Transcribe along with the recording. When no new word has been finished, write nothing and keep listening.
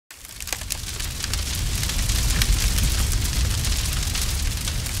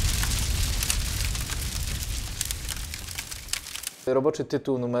Roboczy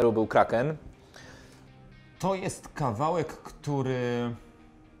tytuł numeru był Kraken. To jest kawałek, który...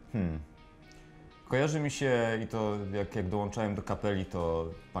 Kojarzy mi się i to jak dołączałem do kapeli, to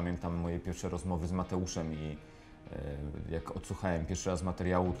pamiętam moje pierwsze rozmowy z Mateuszem i jak odsłuchałem pierwszy raz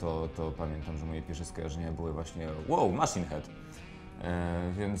materiału, to pamiętam, że moje pierwsze skojarzenia były właśnie wow, Machine Head.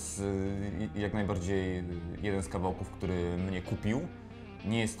 Więc jak najbardziej jeden z kawałków, który mnie kupił.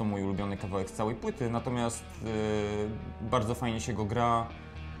 Nie jest to mój ulubiony kawałek z całej płyty, natomiast bardzo fajnie się go gra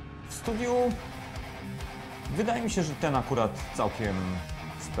w studiu. Wydaje mi się, że ten akurat całkiem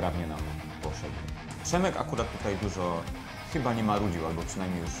sprawnie nam poszedł. Przemek akurat tutaj dużo chyba nie marudził, albo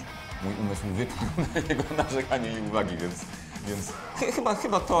przynajmniej już mój umysł wyparł na jego narzekanie i uwagi, więc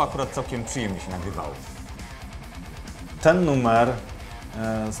chyba to akurat całkiem przyjemnie się nagrywało. Ten numer,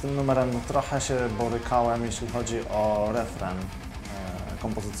 z tym numerem trochę się borykałem, jeśli chodzi o refren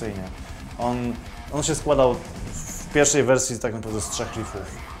kompozycyjnie. On się składał w pierwszej wersji tak naprawdę z 3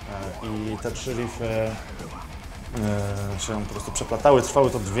 riffów i te 3 riffy się po prostu przeplatały, trwały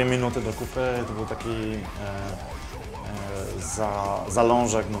to 2 minuty do kupy, to był taki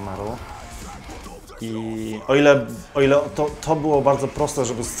zalążek numeru. I o ile to było bardzo proste,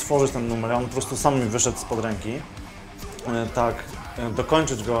 żeby stworzyć ten numer, on po prostu sam mi wyszedł spod ręki, tak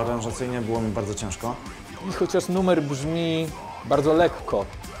dokończyć go aranżacyjnie było mi bardzo ciężko. I chociaż numer brzmi bardzo lekko,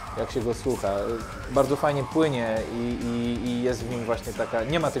 jak się go słucha, bardzo fajnie płynie i jest w nim właśnie taka,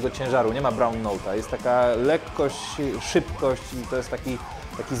 nie ma tego ciężaru, nie ma brown note'a, jest taka lekkość, szybkość i to jest taki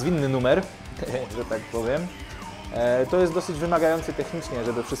zwinny numer, że tak powiem. To jest dosyć wymagający technicznie,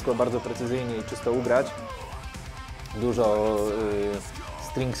 żeby wszystko bardzo precyzyjnie i czysto ugrać. Dużo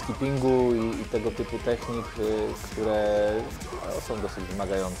string skippingu i tego typu technik, które są dosyć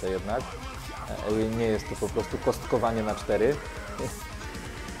wymagające jednak. Nie jest to po prostu kostkowanie na 4.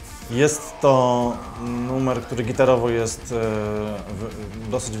 Jest to numer, który gitarowo jest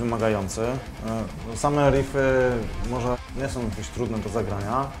dosyć wymagający. Same riffy może nie są jakieś trudne do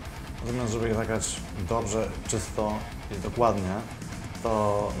zagrania, natomiast żeby je zagrać dobrze, czysto i dokładnie,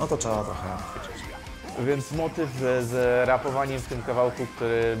 to trzeba trochę ćwiczyć. Więc motyw z rapowaniem w tym kawałku,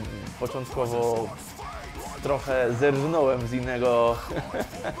 który początkowo trochę zerżnąłem z innego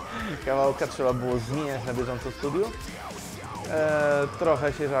kawałka, trzeba było zmieniać na bieżąco w studiu.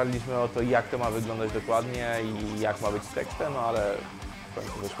 Trochę się żaliliśmy o to, jak to ma wyglądać dokładnie i jak ma być z tekstem, ale w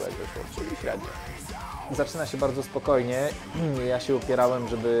końcu wyszło jak wyszło, czyli średnio. Zaczyna się bardzo spokojnie. Ja się upierałem,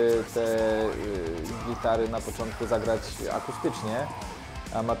 żeby te gitary na początku zagrać akustycznie,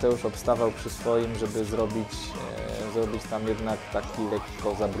 a Mateusz obstawał przy swoim, żeby zrobić tam jednak taki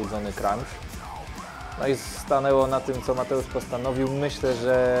lekko zabrudzony crunch. No i stanęło na tym, co Mateusz postanowił. Myślę,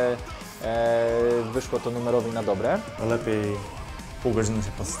 że wyszło to numerowi na dobre. Lepiej pół godziny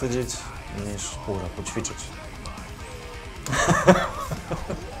się powstydzić, niż pół roku ćwiczyć.